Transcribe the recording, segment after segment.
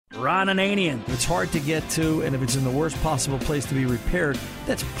Ron Ananian. It's hard to get to, and if it's in the worst possible place to be repaired,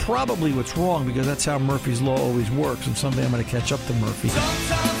 that's probably what's wrong, because that's how Murphy's Law always works, and someday I'm going to catch up to Murphy.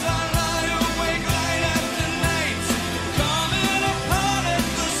 Sometimes I lie awake late at the night, coming apart at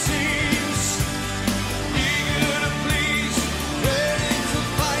the seams, eager to please, ready to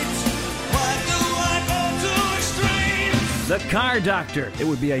fight. Why do I go to extremes? The Car Doctor. It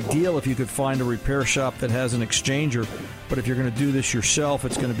would be ideal if you could find a repair shop that has an exchanger, but if you're going to do this yourself,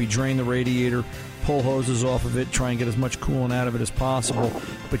 it's going to be drain the radiator, pull hoses off of it, try and get as much coolant out of it as possible.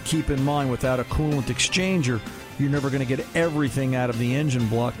 But keep in mind, without a coolant exchanger, you're never going to get everything out of the engine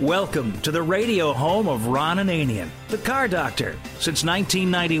block. Welcome to the radio home of Ron Ananian, the Car Doctor. Since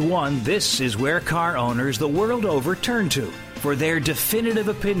 1991, this is where car owners the world over turn to for their definitive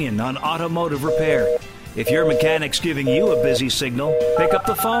opinion on automotive repair. If your mechanic's giving you a busy signal, pick up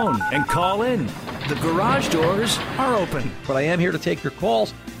the phone and call in. The garage doors are open. But I am here to take your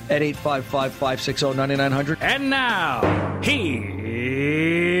calls at 855-560-9900. And now, here's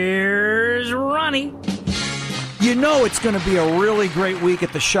Ronnie. You know it's going to be a really great week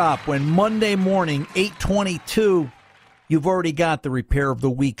at the shop when Monday morning, 8:22, you've already got the repair of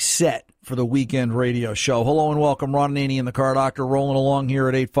the week set for the weekend radio show. Hello and welcome, Ron Ananian, the Car Doctor, rolling along here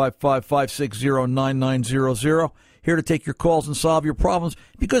at 855-560-9900. Here to take your calls and solve your problems,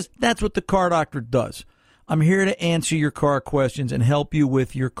 because that's what the Car Doctor does. I'm here to answer your car questions and help you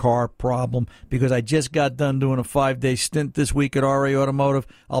with your car problem, because I just got done doing a 5-day stint this week at RA Automotive.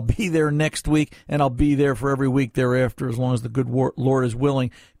 I'll be there next week, and I'll be there for every week thereafter as long as the good Lord is willing,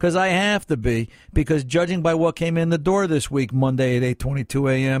 because I have to be, because judging by what came in the door this week, Monday at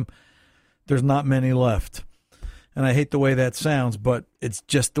 8:22 a.m., there's not many left. And I hate the way that sounds, but it's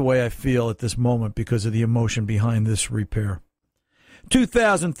just the way I feel at this moment because of the emotion behind this repair.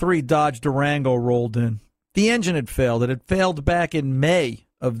 2003 Dodge Durango rolled in. The engine had failed. It had failed back in May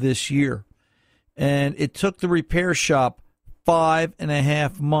of this year. And it took the repair shop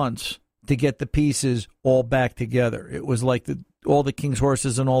 5.5 months to get the pieces all back together. It was like all the king's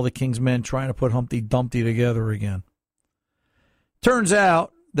horses and all the king's men trying to put Humpty Dumpty together again. Turns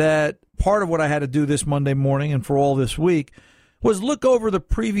out that part of what I had to do this Monday morning and for all this week was look over the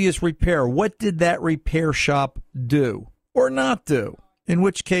previous repair. What did that repair shop do or not do? In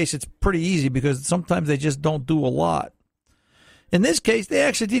which case, it's pretty easy because sometimes they just don't do a lot. In this case, they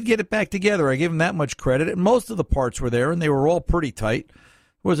actually did get it back together. I gave them that much credit, and most of the parts were there, and they were all pretty tight. There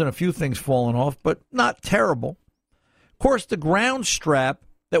wasn't a few things falling off, but not terrible. Of course, the ground strap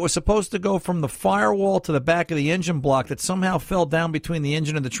that was supposed to go from the firewall to the back of the engine block that somehow fell down between the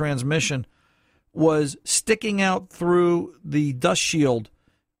engine and the transmission was sticking out through the dust shield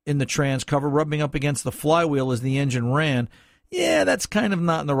in the trans cover, rubbing up against the flywheel as the engine ran. Yeah, that's kind of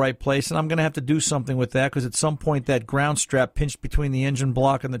not in the right place, and I'm going to have to do something with that because at some point that ground strap pinched between the engine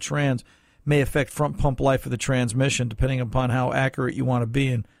block and the trans may affect front pump life of the transmission, depending upon how accurate you want to be.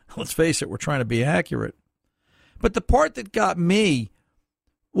 And let's face it, we're trying to be accurate. But the part that got me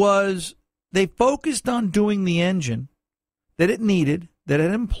was they focused on doing the engine that it needed, that it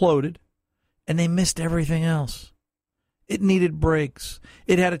imploded, and they missed everything else. It needed brakes.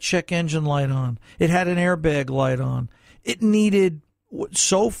 It had a check engine light on. It had an airbag light on. It needed, what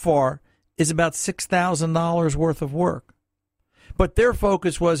so far is about $6,000 worth of work. But their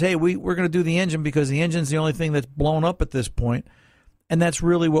focus was, hey, we're going to do the engine because the engine's the only thing that's blown up at this point, and that's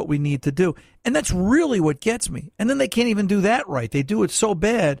really what we need to do. And that's really what gets me. And then they can't even do that right. They do it so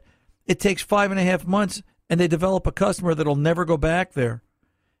bad, it takes 5.5 months, and they develop a customer that'll never go back there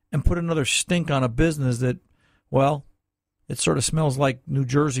and put another stink on a business that, well, it sort of smells like New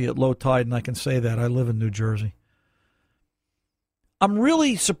Jersey at low tide, and I can say that. I live in New Jersey. I'm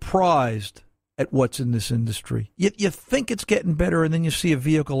really surprised at what's in this industry. You think it's getting better, and then you see a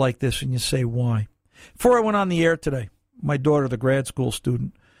vehicle like this, and you say, why? Before I went on the air today, my daughter, the grad school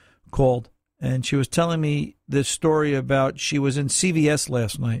student, called, and she was telling me this story about she was in CVS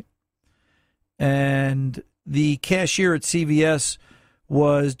last night, and the cashier at CVS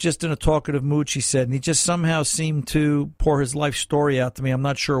was just in a talkative mood, she said, and he just somehow seemed to pour his life story out to me. I'm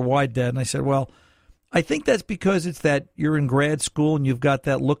not sure why, Dad. And I said, well, I think that's because it's that you're in grad school and you've got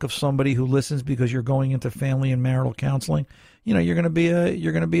that look of somebody who listens because you're going into family and marital counseling. You know, you're going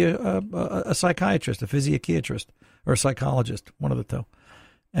to be a psychiatrist, a physiatrist, or a psychologist, one of the two.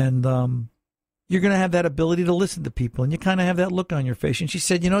 And you're going to have that ability to listen to people, and you kind of have that look on your face. And she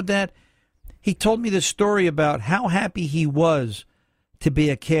said, you know, Dad, he told me this story about how happy he was to be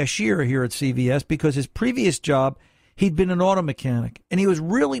a cashier here at CVS because his previous job, he'd been an auto mechanic. And he was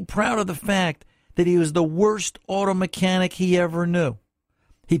really proud of the fact that he was the worst auto mechanic he ever knew.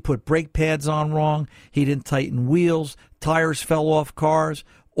 He put brake pads on wrong. He didn't tighten wheels. Tires fell off cars.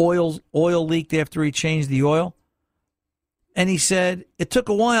 oil leaked after he changed the oil. And he said, it took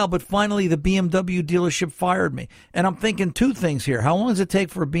a while, but finally the BMW dealership fired me. And I'm thinking two things here. How long does it take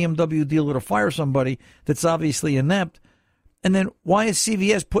for a BMW dealer to fire somebody that's obviously inept? And then why is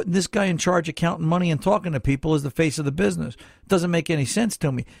CVS putting this guy in charge of counting money and talking to people as the face of the business? Doesn't make any sense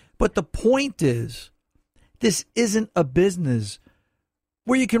to me. But the point is, this isn't a business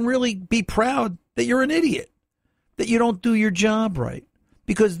where you can really be proud that you're an idiot, that you don't do your job right.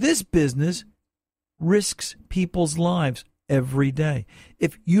 Because this business risks people's lives every day.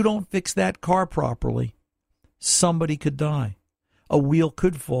 If you don't fix that car properly, somebody could die. A wheel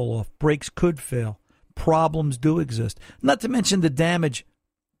could fall off. Brakes could fail. Problems do exist. Not to mention the damage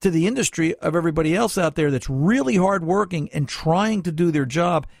to the industry of everybody else out there that's really hardworking and trying to do their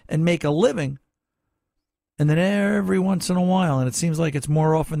job and make a living. And then every once in a while, and it seems like it's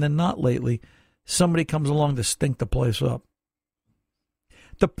more often than not lately, somebody comes along to stink the place up.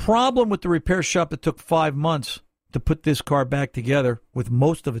 The problem with the repair shop that took 5 months to put this car back together with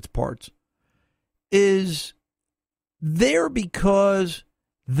most of its parts is there because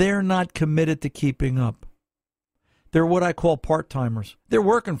they're not committed to keeping up. They're what I call part-timers. They're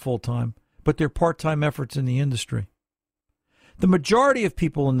working full-time, but they're part-time efforts in the industry. The majority of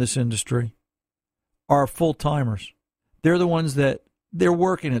people in this industry are full-timers. They're the ones that they're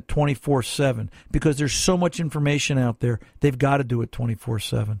working at 24/7 because there's so much information out there. They've got to do it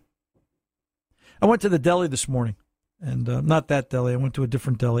 24/7. I went to the deli this morning, and not that deli. I went to a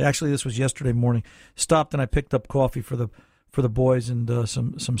different deli. Actually, this was yesterday morning. Stopped and I picked up coffee for the boys and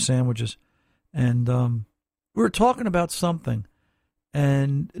some sandwiches. And we were talking about something,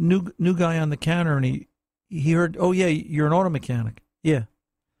 and new guy on the counter, and he heard, oh yeah, you're an auto mechanic. Yeah.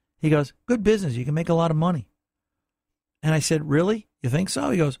 He goes, good business. You can make a lot of money. And I said, really? You think so?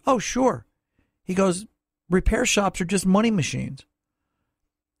 He goes, oh, sure. He goes, repair shops are just money machines.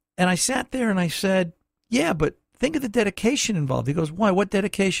 And I sat there and I said, yeah, but think of the dedication involved. He goes, why? What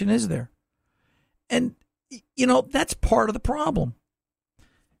dedication is there? And, you know, that's part of the problem.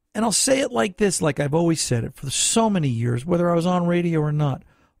 And I'll say it like this, like I've always said it for so many years, whether I was on radio or not.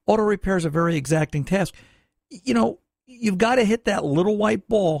 Auto repair is a very exacting task. You know, you've got to hit that little white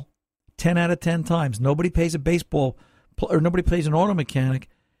ball 10 out of 10 times. Nobody pays a baseball or nobody pays an auto mechanic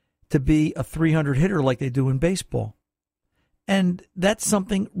to be a 300 hitter like they do in baseball. And that's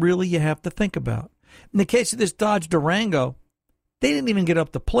something really you have to think about. In the case of this Dodge Durango, they didn't even get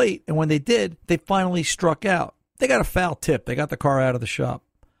up the plate. And when they did, they finally struck out. They got a foul tip. They got the car out of the shop.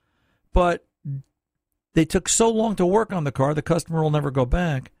 But they took so long to work on the car, the customer will never go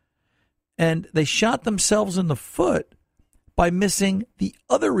back. And they shot themselves in the foot by missing the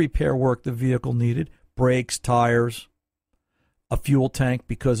other repair work the vehicle needed, brakes, tires, a fuel tank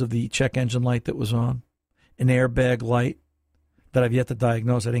because of the check engine light that was on, an airbag light that I've yet to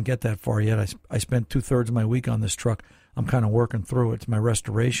diagnose. I didn't get that far yet. I spent 2/3 of my week on this truck. I'm kind of working through it. It's my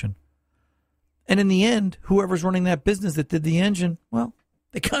restoration. And in the end, whoever's running that business that did the engine, well,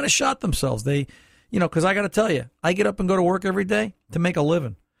 they kind of shot themselves. They, you know, because I got to tell you, I get up and go to work every day to make a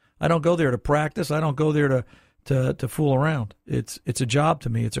living. I don't go there to practice. I don't go there to fool around. It's a job to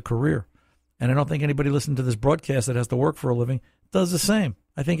me. It's a career. And I don't think anybody listening to this broadcast that has to work for a living does the same.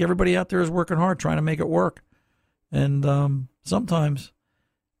 I think everybody out there is working hard trying to make it work. And sometimes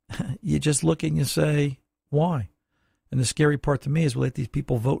you just look and you say, why? And the scary part to me is we let these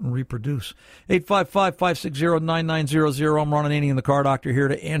people vote and reproduce. 855-560-9900. I'm Ron Ananian, the Car Doctor, here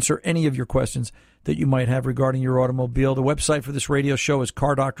to answer any of your questions that you might have regarding your automobile. The website for this radio show is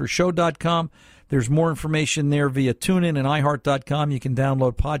cardoctorshow.com. There's more information there via TuneIn and iHeart.com. You can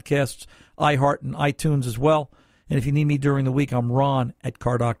download podcasts, iHeart and iTunes as well. And if you need me during the week, I'm Ron at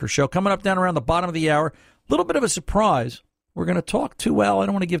Car Doctor Show. Coming up down around the bottom of the hour, a little bit of a surprise. We're going to talk to, well, I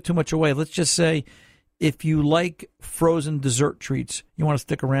don't want to give too much away. Let's just say if you like frozen dessert treats, you want to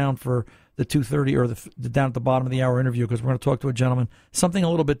stick around for the 2:30 or the down at the bottom of the hour interview, because we're going to talk to a gentleman, something a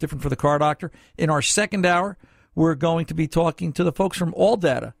little bit different for the Car Doctor. In our second hour, we're going to be talking to the folks from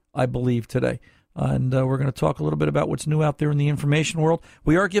ALLDATA, I believe, today. And we're going to talk a little bit about what's new out there in the information world.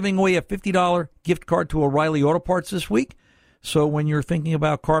 We are giving away a $50 gift card to O'Reilly Auto Parts this week. So when you're thinking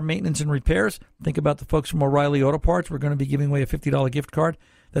about car maintenance and repairs, think about the folks from O'Reilly Auto Parts. We're going to be giving away a $50 gift card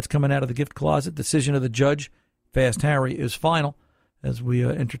that's coming out of the gift closet. Decision of the judge, Fast Harry, is final as we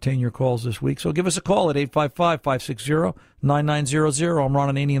entertain your calls this week. So give us a call at 855-560-9900. I'm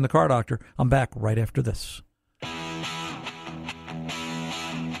Ron Ananian, the Car Doctor. I'm back right after this.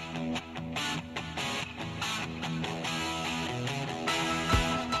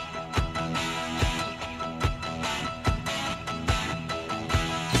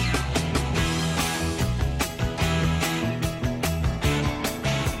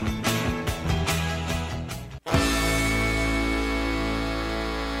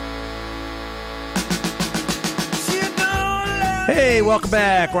 Hey, welcome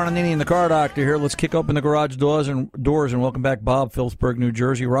back. Ron Ananian, the Car Doctor here. Let's kick open the garage doors and welcome back Bob, Phillipsburg, New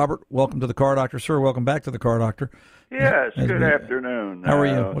Jersey. Robert, welcome to the Car Doctor, sir. Welcome back to the Car Doctor. Yes, good afternoon. How are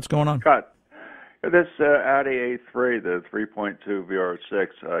you? What's going on? Got this Audi A3, the 3.2 VR6.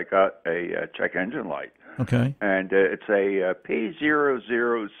 I got a check engine light. Okay. And it's a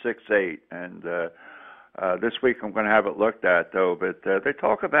P0068. And this week I'm going to have it looked at, though. But they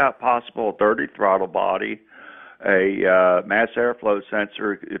talk about possible dirty throttle body, a mass airflow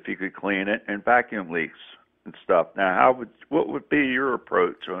sensor if you could clean it, and vacuum leaks and stuff. Now, what would be your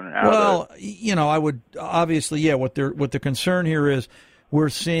approach on how? Well, I would obviously, what the concern here is, we're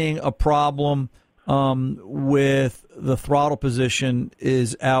seeing a problem with the throttle position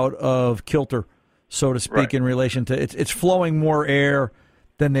is out of kilter, so to speak, right. In relation to it's flowing more air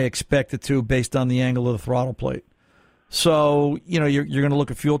than they expect it to based on the angle of the throttle plate. So, you're going to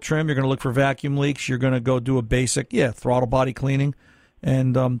look at fuel trim, you're going to look for vacuum leaks, you're going to go do a basic, throttle body cleaning,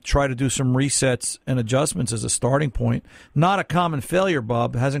 and try to do some resets and adjustments as a starting point. Not a common failure,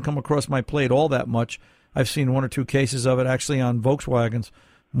 Bob. It hasn't come across my plate all that much. I've seen one or two cases of it actually on Volkswagens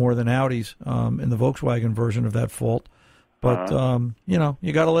more than Audis in the Volkswagen version of that fault. But, you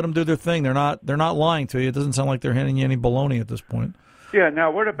got to let them do their thing. They're not lying to you. It doesn't sound like they're handing you any baloney at this point. Yeah.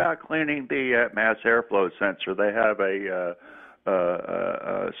 Now, what about cleaning the mass airflow sensor? They have a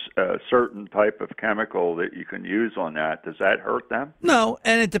certain type of chemical that you can use on that. Does that hurt them? No,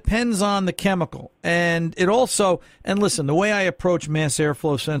 and it depends on the chemical. And it also, and listen, the way I approach mass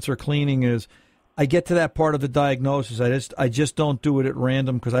airflow sensor cleaning is I get to that part of the diagnosis. I just don't do it at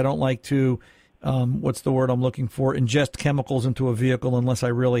random because I don't like to, what's the word I'm looking for, ingest chemicals into a vehicle unless I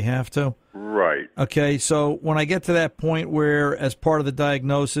really have to. Right. Okay, so when I get to that point where, as part of the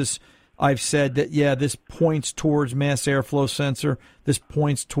diagnosis, I've said that, this points towards mass airflow sensor, this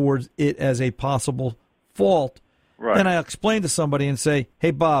points towards it as a possible fault, right. Then I explain to somebody and say,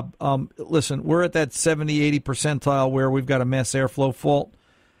 hey, Bob, listen, we're at that 70, 80 percentile where we've got a mass airflow fault.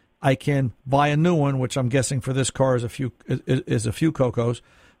 I can buy a new one, which I'm guessing for this car is a few cocos.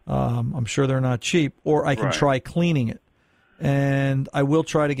 I'm sure they're not cheap, or I can right. try cleaning it. And I will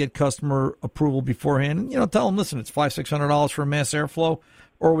try to get customer approval beforehand. And, tell them, listen, it's $500-600 for a mass airflow,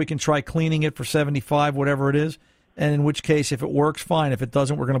 or we can try cleaning it for $75, whatever it is. And in which case, if it works, fine. If it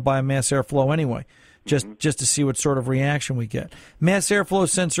doesn't, we're going to buy a mass airflow anyway, just to see what sort of reaction we get. Mass airflow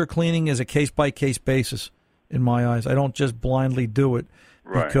sensor cleaning is a case-by-case basis in my eyes. I don't just blindly do it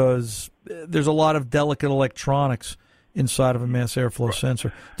right. because there's a lot of delicate electronics inside of a mass airflow right.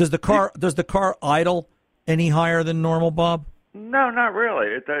 sensor. Does the car idle any higher than normal, Bob? No, not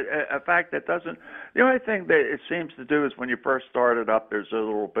really. In fact, it doesn't. The only thing that it seems to do is when you first start it up, there's a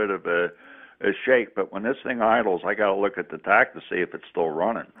little bit of a shake. But when this thing idles, I got to look at the tach to see if it's still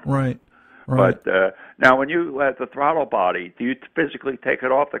running. Right. Right. But now, when you let the throttle body, do you physically take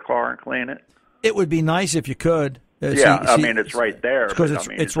it off the car and clean it? It would be nice if you could. It's right there. Because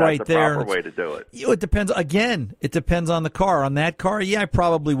it's right there. That's the proper way to do it. It depends. Again, it depends on the car. On that car, I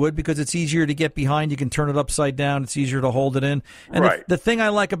probably would because it's easier to get behind. You can turn it upside down. It's easier to hold it in. And right. the thing I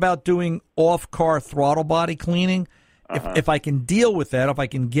like about doing off-car throttle body cleaning, if I can deal with that, if I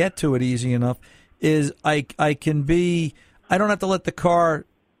can get to it easy enough, is I don't have to let the car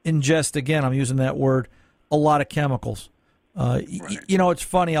ingest, again, I'm using that word, a lot of chemicals. Right. It's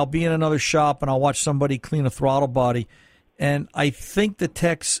funny. I'll be in another shop and I'll watch somebody clean a throttle body, and I think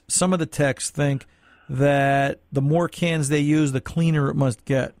some of the techs think that the more cans they use, the cleaner it must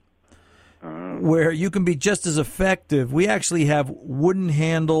get. Where you can be just as effective. We actually have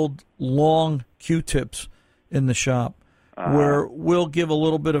wooden-handled, long Q-tips in the shop where we'll give a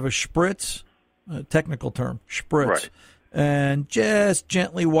little bit of a spritz, a technical term, spritz. Right. And just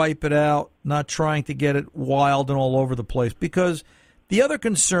gently wipe it out, not trying to get it wild and all over the place. Because the other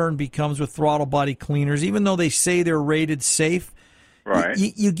concern becomes with throttle body cleaners, even though they say they're rated safe, right.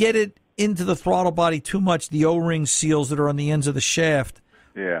 you get it into the throttle body too much, the O-ring seals that are on the ends of the shaft,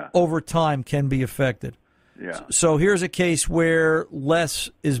 over time can be affected. Yeah. So here's a case where less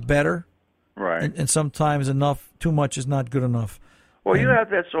is better, right? And sometimes too much is not good enough. Well, you have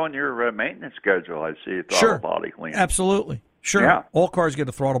this on your maintenance schedule, I see, throttle body cleaning. Absolutely. Sure. Yeah. All cars get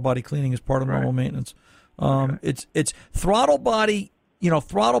a throttle body cleaning as part of normal maintenance. It's throttle body,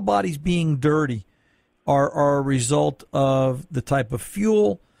 throttle bodies being dirty are a result of the type of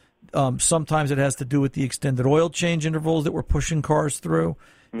fuel. Sometimes it has to do with the extended oil change intervals that we're pushing cars through.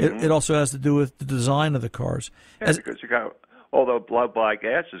 It also has to do with the design of the cars. Yeah, because you got all the blood-black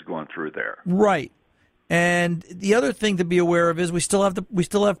gases going through there. Right. And the other thing to be aware of is we still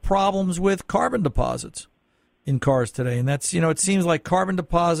have problems with carbon deposits in cars today, and that's it seems like carbon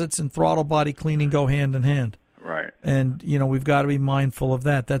deposits and throttle body cleaning go hand in hand. Right. And, we've got to be mindful of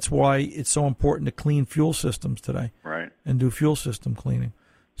that. That's why it's so important to clean fuel systems today. Right. And do fuel system cleaning.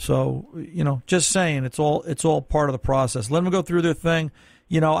 So, just saying, it's all part of the process. Let them go through their thing.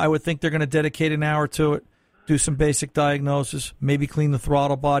 I would think they're going to dedicate an hour to it, do some basic diagnosis, maybe clean the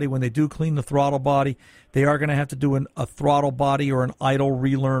throttle body. When they do clean the throttle body, they are going to have to do a throttle body or an idle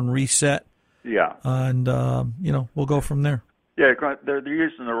relearn reset. Yeah. And, we'll go from there. Yeah, they're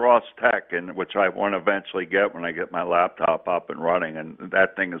using the Ross Tech, which I want to eventually get when I get my laptop up and running, and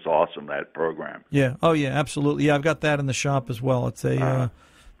that thing is awesome, that program. Yeah. Oh, yeah, absolutely. Yeah, I've got that in the shop as well. It's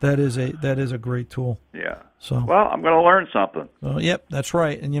that is a great tool. Yeah. So well, I'm going to learn something. Yep, that's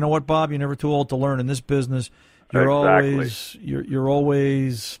right. And you know what, Bob? You're never too old to learn in this business. You're Exactly. always you're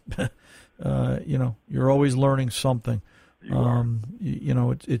always you're always learning something.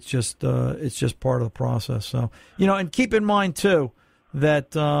 It's just part of the process. So, and keep in mind too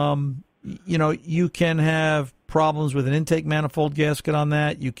that you can have problems with an intake manifold gasket on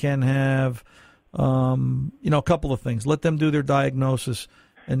that. You can have a couple of things. Let them do their diagnosis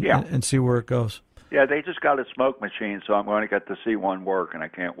and see where it goes. Yeah, they just got a smoke machine, so I'm going to get to see one work, and I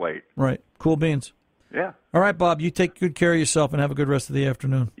can't wait. Right. Cool beans. Yeah. All right, Bob, you take good care of yourself and have a good rest of the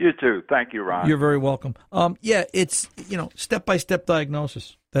afternoon. You too. Thank you, Ron. You're very welcome. It's, step-by-step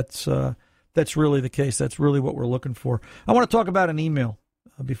diagnosis. That's really the case. That's really what we're looking for. I want to talk about an email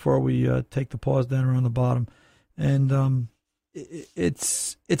before we take the pause down around the bottom. And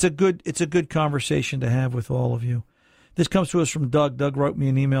it's a good conversation to have with all of you. This comes to us from Doug. Doug wrote me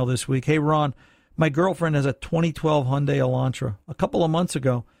an email this week. Hey, Ron, my girlfriend has a 2012 Hyundai Elantra. A couple of months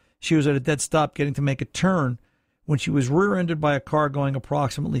ago, she was at a dead stop getting to make a turn when she was rear-ended by a car going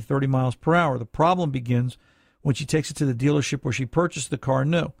approximately 30 miles per hour. The problem begins when she takes it to the dealership where she purchased the car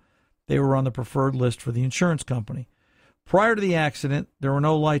new. They were on the preferred list for the insurance company. Prior to the accident, there were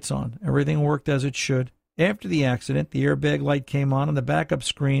no lights on. Everything worked as it should. After the accident, the airbag light came on and the backup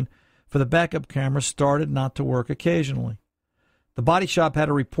screen for the backup camera started not to work occasionally. The body shop had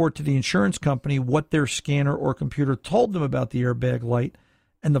to report to the insurance company what their scanner or computer told them about the airbag light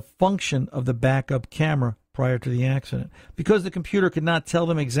and the function of the backup camera prior to the accident. Because the computer could not tell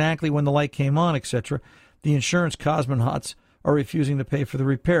them exactly when the light came on, etc., the insurance cosmonauts are refusing to pay for the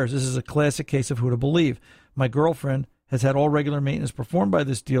repairs. This is a classic case of who to believe. My girlfriend has had all regular maintenance performed by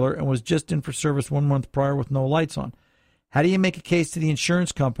this dealer and was just in for service 1 month prior with no lights on. How do you make a case to the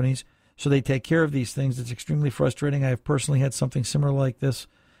insurance companies so they take care of these things? It's extremely frustrating. I have personally had something similar like this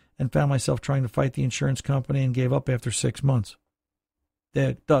and found myself trying to fight the insurance company and gave up after 6 months.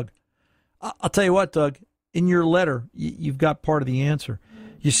 Doug, I'll tell you what, Doug, in your letter, you've got part of the answer.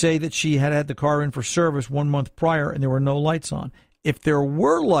 You say that she had had the car in for service 1 month prior and there were no lights on. If there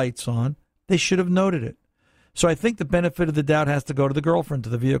were lights on, they should have noted it. So I think the benefit of the doubt has to go to the girlfriend, to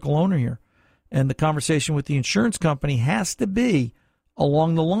the vehicle owner here. And the conversation with the insurance company has to be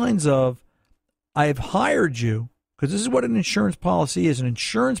along the lines of, I've hired you, because this is what an insurance policy is. An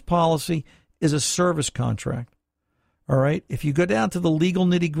insurance policy is a service contract. All right? If you go down to the legal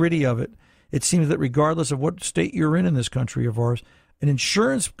nitty-gritty of it, it seems that regardless of what state you're in this country of ours, an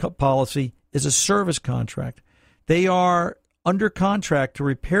insurance policy is a service contract. They are under contract to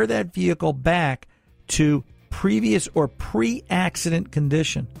repair that vehicle back to previous or pre-accident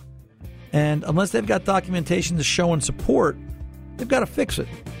condition. And unless they've got documentation to show and support, they've got to fix it.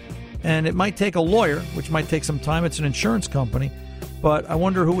 And it might take a lawyer, which might take some time. It's an insurance company. But I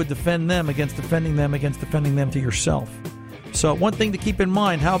wonder who would defend them against defending them to yourself. So one thing to keep in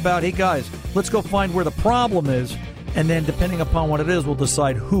mind, how about, hey guys, let's go find where the problem is, and then depending upon what it is, we'll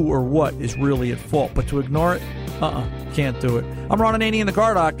decide who or what is really at fault. But to ignore it, can't do it. I'm Ron Ananian, the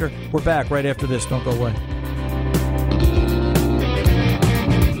Car Doctor. We're back right after this. Don't go away.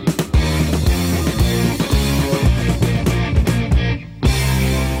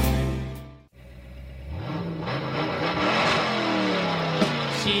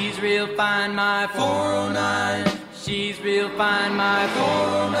 She's real fine, my 409. She's real fine, my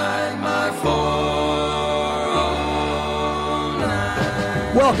 409, my 409.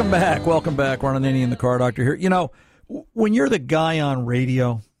 Welcome back. Ron Ananian, the Car Doctor here. You know, when you're the guy on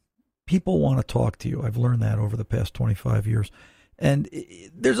radio, people want to talk to you. I've learned that over the past 25 years. And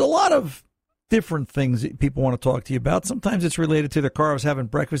there's a lot of different things that people want to talk to you about. Sometimes it's related to their car. I was having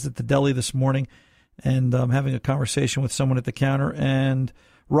breakfast at the deli this morning, and having a conversation with someone at the counter, and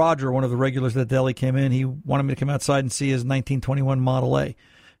Roger, one of the regulars at the deli, came in. He wanted me to come outside and see his 1921 Model A,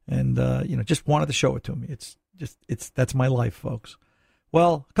 and just wanted to show it to me. That's my life, folks.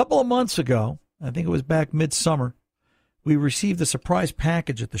 Well, a couple of months ago, I think it was back midsummer, we received a surprise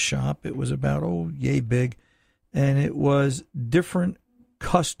package at the shop. It was about yay big, and it was different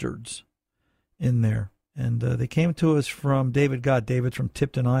custards in there. And they came to us from David Gott. David's from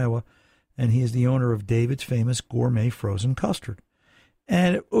Tipton, Iowa, and he is the owner of David's famous gourmet frozen custard.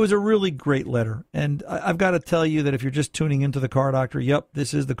 And it was a really great letter. And I've got to tell you that if you're just tuning into the Car Doctor, yep,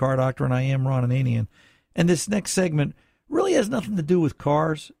 this is the Car Doctor, and I am Ron Ananian. And this next segment really has nothing to do with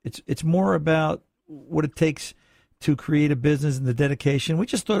cars. It's more about what it takes to create a business and the dedication. We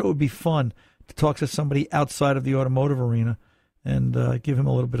just thought it would be fun to talk to somebody outside of the automotive arena and give him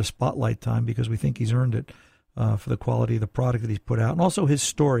a little bit of spotlight time, because we think he's earned it for the quality of the product that he's put out, and also his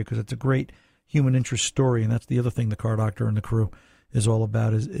story, because it's a great human interest story. And that's the other thing the Car Doctor and the crew is all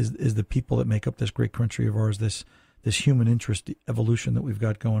about, is the people that make up this great country of ours, this human interest evolution that we've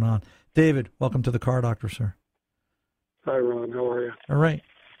got going on. David, welcome to the Car Doctor, sir. Hi, Ron. How are you? All right.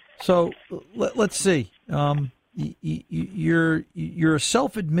 So let's see. You're a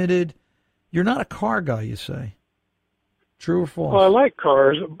self-admitted. You're not a car guy, you say. True or false? Well, I like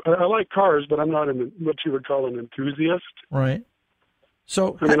cars. But I'm not what you would call an enthusiast. Right.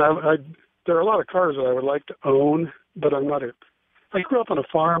 So I mean, there are a lot of cars that I would like to own, but I'm not I grew up on a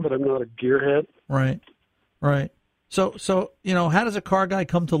farm, but I'm not a gearhead. Right. Right. So how does a car guy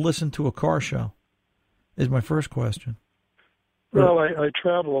come to listen to a car show? Is my first question. Well, I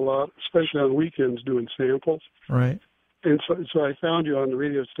travel a lot, especially on weekends, doing samples. Right. And so I found you on the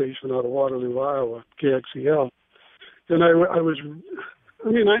radio station out of Waterloo, Iowa, KXEL. And I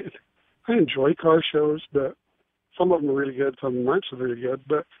enjoy car shows, but some of them are really good, some of them aren't so very good.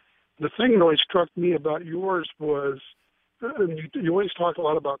 But the thing that always struck me about yours was, you always talk a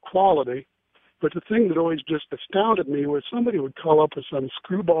lot about quality, but the thing that always just astounded me was somebody would call up with some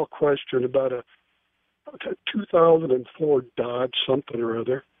screwball question about a 2004 Dodge something or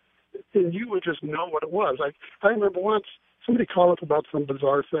other, and you would just know what it was. I remember once somebody called up about some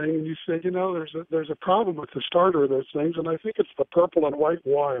bizarre thing, and you said, there's a problem with the starter of those things, and I think it's the purple and white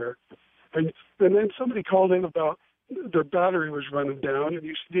wire. And then somebody called in about their battery was running down, and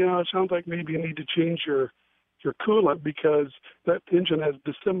you said, it sounds like maybe you need to change your coolant because that engine has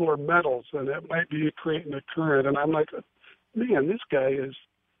dissimilar metals, and that might be creating a current. And I'm like, man, this guy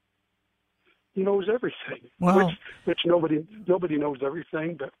knows everything. Well, which nobody knows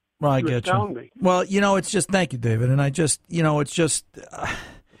everything, but well, I get you. Me. Well, it's just, thank you, David. And I just, it's just,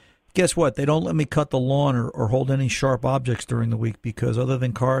 guess what? They don't let me cut the lawn or hold any sharp objects during the week because other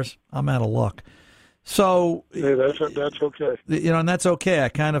than cars, I'm out of luck. So yeah, that's okay. And that's okay. I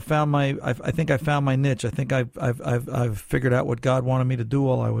kind of found I think I found my niche. I think I've figured out what God wanted me to do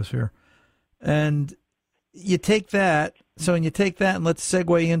while I was here. And you take that. So when you take that, and let's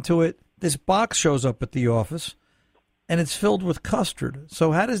segue into it. This box shows up at the office, and it's filled with custard.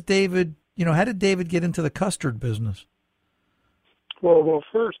 So how did David get into the custard business? Well,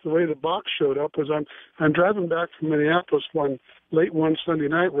 first, the way the box showed up was I'm driving back from Minneapolis late one Sunday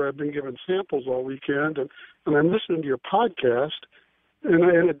night where I've been giving samples all weekend, and I'm listening to your podcast,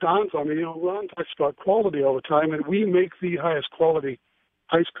 and it dawns on me, Ron talks about quality all the time, and we make the highest quality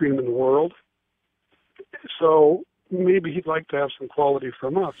ice cream in the world, so maybe he'd like to have some quality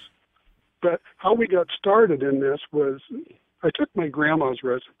from us. But how we got started in this was I took my grandma's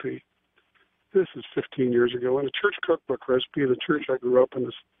recipe. This is 15 years ago, in a church cookbook recipe of the church I grew up in,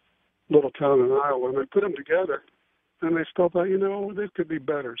 this little town in Iowa, and I put them together, and I still thought, this could be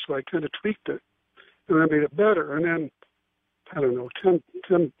better. So I kind of tweaked it, and I made it better. And then,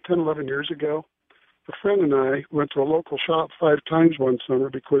 10, 11 years ago, a friend and I went to a local shop 5 times one summer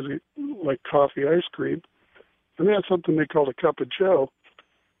because we liked coffee ice cream, and they had something they called a cup of joe.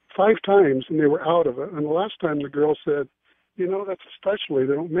 5 times, and they were out of it. And the last time the girl said, that's a specialty.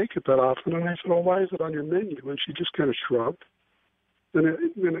 They don't make it that often. And I said, why is it on your menu? And she just kind of shrugged. And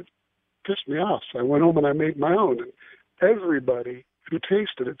it pissed me off. So I went home and I made my own. And everybody who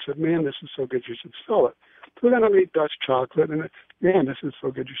tasted it said, man, this is so good, you should sell it. So then I made Dutch chocolate, and man, this is so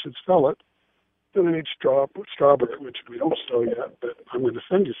good, you should sell it. Then I made strawberry, which we don't sell yet, but I'm going to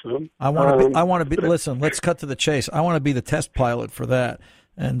send you some. I want to be. Listen, let's cut to the chase. I want to be the test pilot for that.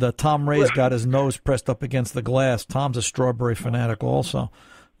 And Tom Ray's got his nose pressed up against the glass. Tom's a strawberry fanatic also.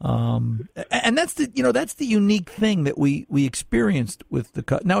 And that's the unique thing that we experienced with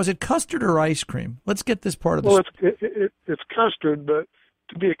the now. Is it custard or ice cream? Let's get this part of the. Well, it's custard, but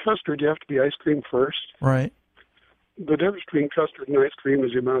to be a custard, you have to be ice cream first. Right. The difference between custard and ice cream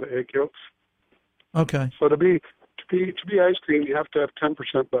is the amount of egg yolks. Okay. So to be ice cream, you have to have 10%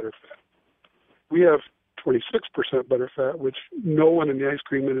 butterfat. We have 26% butterfat, which no one in the ice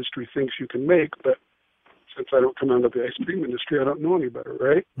cream industry thinks you can make, but since I don't come out of the ice cream industry, I don't know any better,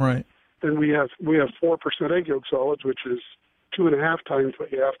 right? Right. And we have 4% egg yolk solids, which is 2.5 times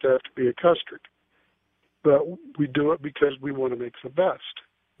what you have to be a custard. But we do it because we want to make the best.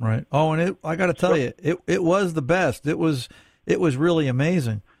 Right. Oh, and I got to tell you, it was the best. It was really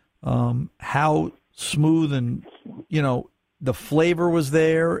amazing. How smooth and, the flavor was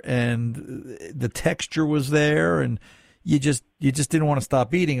there and the texture was there, and you just didn't want to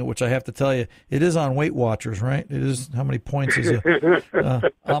stop eating it, which I have to tell you, it is on Weight Watchers, right? It is, how many points is it?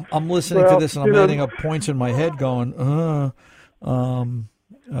 I'm listening to this and I'm adding up points in my head going,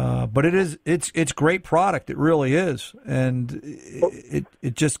 but it's great product. It really is. And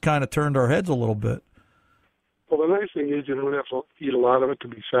it just kind of turned our heads a little bit. Well, the nice thing is you don't have to eat a lot of it to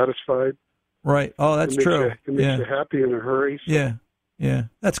be satisfied. Right. Oh, that's true. It makes you happy in a hurry. So. Yeah.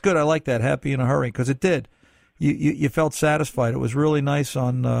 That's good. I like that, happy in a hurry, because it did. You felt satisfied. It was really nice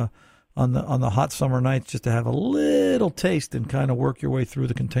on the hot summer nights just to have a little taste and kind of work your way through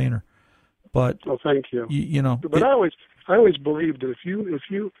the container. But thank you. But I always believed that if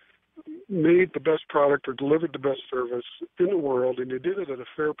you made the best product or delivered the best service in the world and you did it at a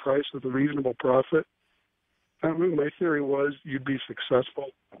fair price with a reasonable profit, my theory was you'd be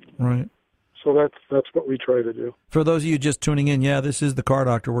successful. Right. So that's what we try to do. For those of you just tuning in, this is the Car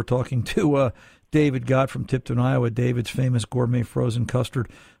Doctor. We're talking to David Gott from Tipton, Iowa, David's famous gourmet frozen custard.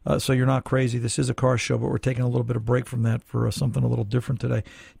 So you're not crazy. This is a car show, but we're taking a little bit of break from that for something a little different today.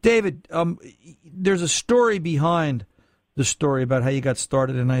 David, there's a story behind the story about how you got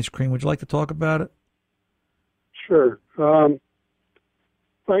started in ice cream. Would you like to talk about it? Sure. I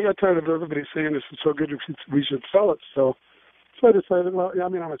got tired of everybody saying this is so good we should sell it. So I decided,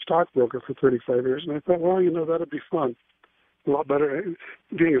 I'm a stockbroker for 35 years, and I thought, that'd be fun. A lot better.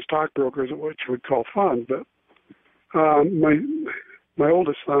 Being a stockbroker isn't what you would call fun, but my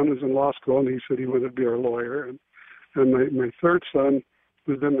oldest son is in law school, and he said he wanted to be our lawyer, and my third son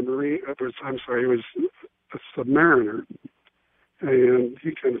was in the Marine. He was a submariner, and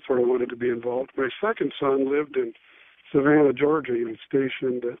he kind of sort of wanted to be involved. My second son lived in Savannah, Georgia. He was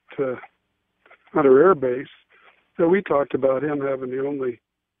stationed at Hunter Air Base. So we talked about him having the only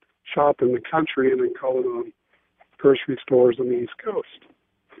shop in the country and then calling on grocery stores on the East Coast.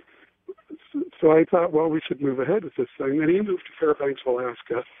 So I thought, we should move ahead with this thing. Then he moved to Fairbanks,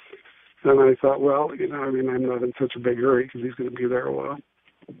 Alaska. And I thought, I'm not in such a big hurry because he's going to be there a while.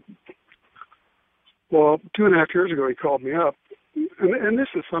 Well, 2.5 years ago, he called me up. And this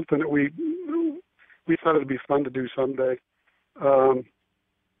is something that we thought it'd be fun to do someday.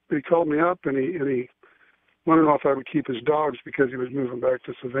 He called me up and he wanted to know if I would keep his dogs because he was moving back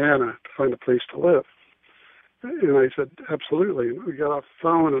to Savannah to find a place to live. And I said, absolutely. And we got off the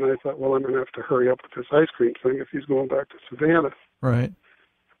phone, and I thought, I'm going to have to hurry up with this ice cream thing if he's going back to Savannah. Right.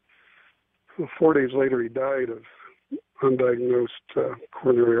 Well, 4 days later, he died of undiagnosed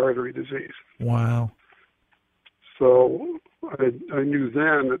coronary artery disease. Wow. So I knew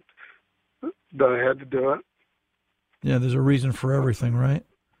then that I had to do it. Yeah, there's a reason for everything, right?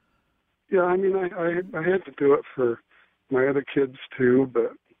 Yeah, I had to do it for my other kids too,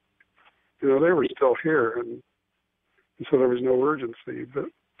 but they were still here, and so there was no urgency. But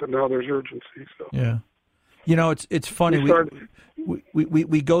now there's urgency. So yeah, it's funny.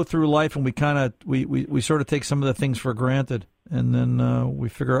 We go through life and we sort of take some of the things for granted, and then we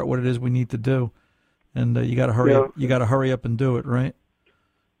figure out what it is we need to do, and you got to hurry up. You got to hurry up and do it, right?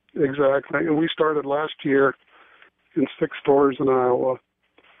 Exactly. And we started last year in 6 stores in Iowa.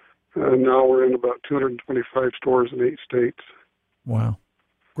 And now we're in about 225 stores in 8 states. Wow,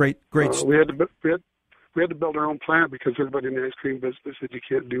 great! We had to build our own plant because everybody in the ice cream business said you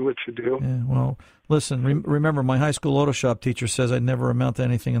can't do what you do. Yeah, well, listen. Remember, my high school auto shop teacher says I'd never amount to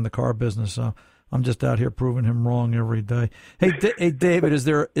anything in the car business. So I'm just out here proving him wrong every day. Hey, David, is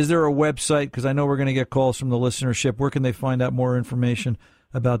there a website? Because I know we're going to get calls from the listenership. Where can they find out more information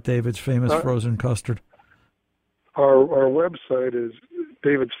about David's famous frozen custard? Our website is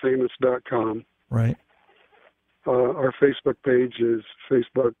davidsfamous.com. Right. Our Facebook page is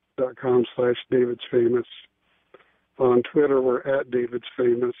facebook.com/davidsfamous. On Twitter, we're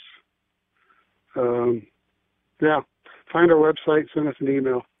 @davidsfamous. Find our website, send us an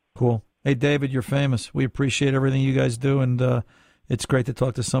email. Cool. Hey, David, you're famous. We appreciate everything you guys do, and it's great to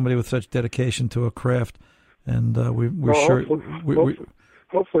talk to somebody with such dedication to a craft. And we're sure.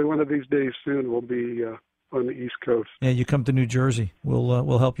 Hopefully, one of these days soon we'll be on the East Coast. Yeah, you come to New Jersey.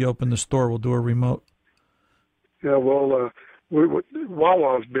 We'll help you open the store. We'll do a remote. Yeah, Wawa's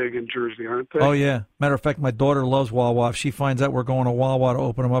big in Jersey, aren't they? Oh, yeah. Matter of fact, my daughter loves Wawa. If she finds out we're going to Wawa to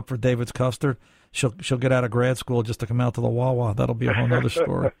open them up for David's custard, she'll get out of grad school just to come out to the Wawa. That'll be a whole other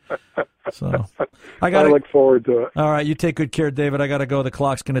story. So I look forward to it. All right, you take good care, David. I got to go. The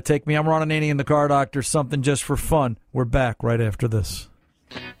clock's going to take me. I'm Ron Ananian, the Car Doctor. Something just for fun. We're back right after this.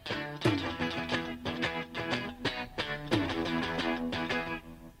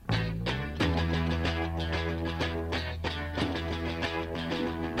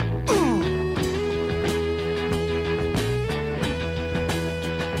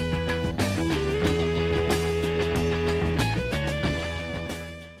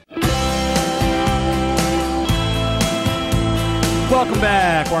 Welcome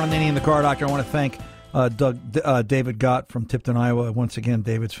back. Ron Ananian, the Car Doctor. I want to thank David Gott from Tipton, Iowa. Once again,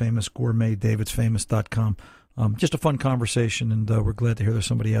 David's Famous Gourmet, davidsfamous.com. Just a fun conversation, and we're glad to hear there's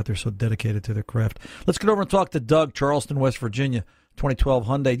somebody out there so dedicated to their craft. Let's get over and talk to Doug, Charleston, West Virginia, 2012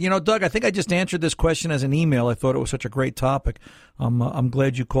 Hyundai. You know, Doug, I think I just answered this question as an email. I thought it was such a great topic. I'm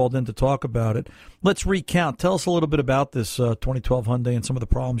glad you called in to talk about it. Let's recount. Tell us a little bit about this 2012 Hyundai and some of the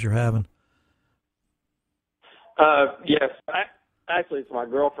problems you're having. Yes. Actually, it's my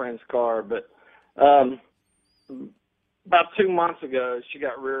girlfriend's car, but about 2 months ago, she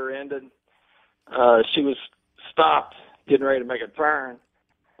got rear-ended. She was stopped, getting ready to make a turn,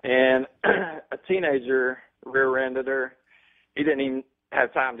 and a teenager rear-ended her. He didn't even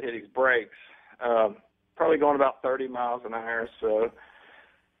have time to hit his brakes, probably going about 30 miles an hour. So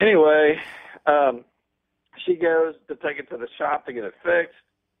anyway, she goes to take it to the shop to get it fixed.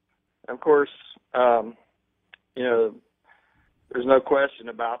 And of course, you know, there's no question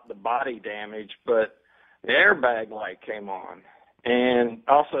about the body damage, but the airbag light came on. And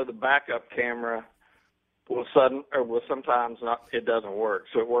also the backup camera will sometimes not, it doesn't work.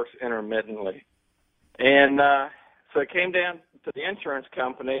 So it works intermittently. And so it came down to the insurance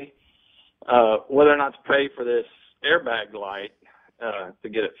company whether or not to pay for this airbag light to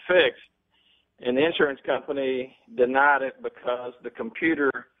get it fixed. And the insurance company denied it because the computer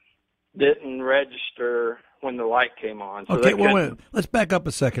didn't register when the light came on. So okay, wait. Let's back up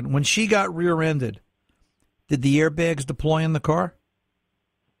a second. When she got rear-ended, did the airbags deploy in the car?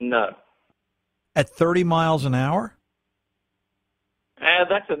 No. At 30 miles an hour?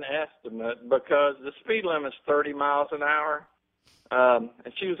 That's an estimate because the speed limit's 30 miles an hour.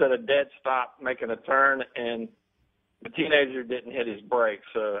 And she was at a dead stop making a turn, and the teenager didn't hit his brakes.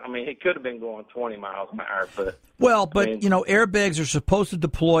 So, I mean, he could have been going 20 miles an hour. You know, airbags are supposed to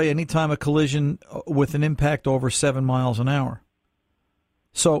deploy anytime a collision with an impact over 7 miles an hour.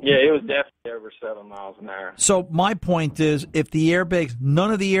 So yeah, it was definitely over 7 miles an hour. So my point is, if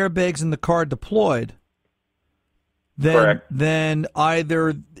none of the airbags in the car deployed, then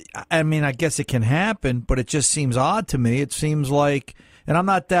either, I mean, I guess it can happen, but it just seems odd to me. It seems like, and I'm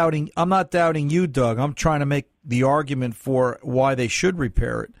not doubting you, Doug. I'm trying to make the argument for why they should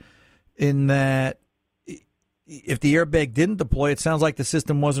repair it, in that if the airbag didn't deploy, it sounds like the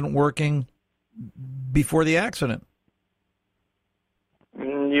system wasn't working before the accident.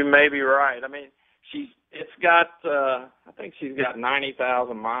 You may be right. I mean, I think she's got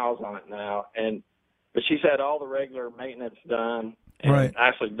 90,000 miles on it now, but she's had all the regular maintenance done, and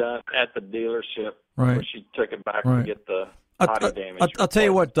actually done at the dealership where she took it back to get the body damage. I'll tell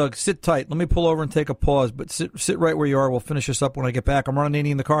you what, Doug, sit tight. Let me pull over and take a pause, but sit right where you are. We'll finish this up when I get back. I'm Ron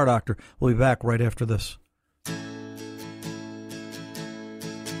Ananian, the Car Doctor. We'll be back right after this.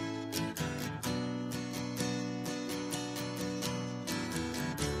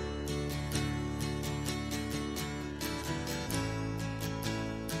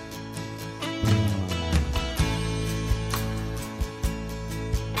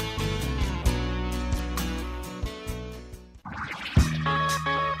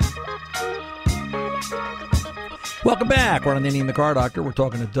 Welcome back. Ron Ananian, the Car Doctor. We're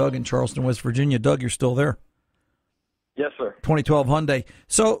talking to Doug in Charleston, West Virginia. Doug, you're still there? Yes, sir. 2012 Hyundai.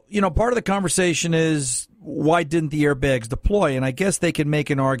 So, you know, part of the conversation is, why didn't the airbags deploy? And I guess they can make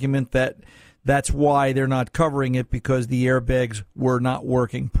an argument that that's why they're not covering it, because the airbags were not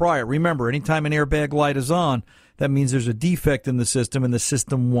working prior. Remember, anytime an airbag light is on, that means there's a defect in the system and the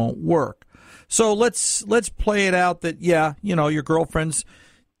system won't work. So let's play it out that, yeah, you know, your girlfriend's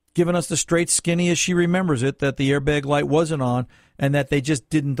giving us the straight skinny as she remembers it, that the airbag light wasn't on and that they just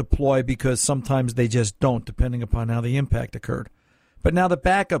didn't deploy because sometimes they just don't, depending upon how the impact occurred. But now the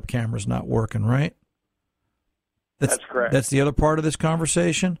backup camera's not working, right? That's correct. That's the other part of this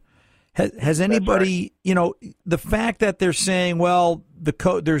conversation. Has anybody, you know, the fact that they're saying, well,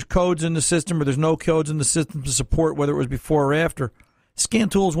 there's codes in the system or there's no codes in the system to support whether it was before or after, scan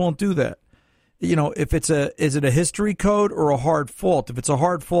tools won't do that. You know, if is it a history code or a hard fault? If it's a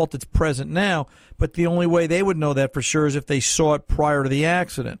hard fault, it's present now, but the only way they would know that for sure is if they saw it prior to the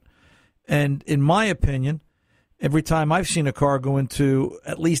accident. And in my opinion, every time I've seen a car go into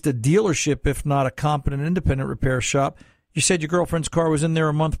at least a dealership, if not a competent independent repair shop, you said your girlfriend's car was in there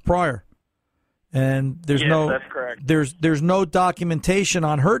a month prior. And that's correct. There's no documentation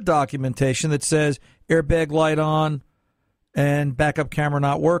on her documentation that says airbag light on and backup camera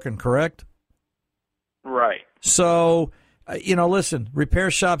not working, correct? Right. So, you know, listen, repair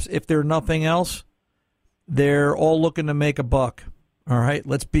shops, if they're nothing else, they're all looking to make a buck. All right,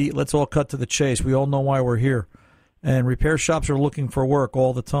 let's all cut to the chase. We all know why we're here. And repair shops are looking for work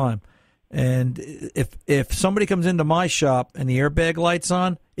all the time. And if somebody comes into my shop and the airbag light's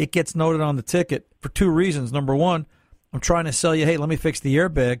on, it gets noted on the ticket for two reasons. Number one, I'm trying to sell you, hey, let me fix the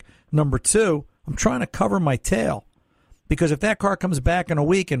airbag. Number two, I'm trying to cover my tail. Because if that car comes back in a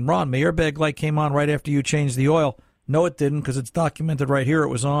week and, Ron, my airbag light came on right after you changed the oil. No, it didn't, because it's documented right here. It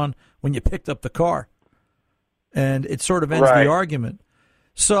was on when you picked up the car. And it sort of ends the argument.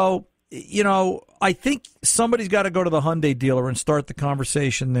 So, I think somebody's got to go to the Hyundai dealer and start the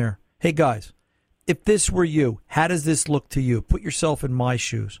conversation there. Hey, guys, if this were you, how does this look to you? Put yourself in my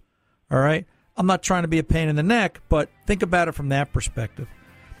shoes, all right? I'm not trying to be a pain in the neck, but think about it from that perspective.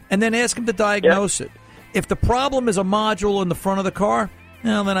 And then ask them to diagnose it. If the problem is a module in the front of the car,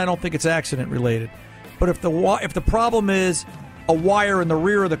 then I don't think it's accident-related. But if the problem is a wire in the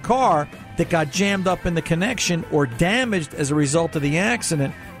rear of the car that got jammed up in the connection or damaged as a result of the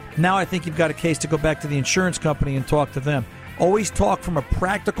accident, now I think you've got a case to go back to the insurance company and talk to them. Always talk from a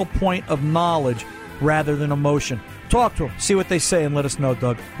practical point of knowledge rather than emotion. Talk to them. See what they say and let us know,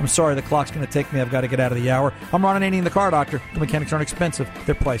 Doug. I'm sorry, the clock's going to take me. I've got to get out of the hour. I'm Ron Ananian, the Car Doctor. The mechanics aren't expensive.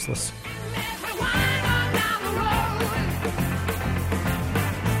 They're priceless.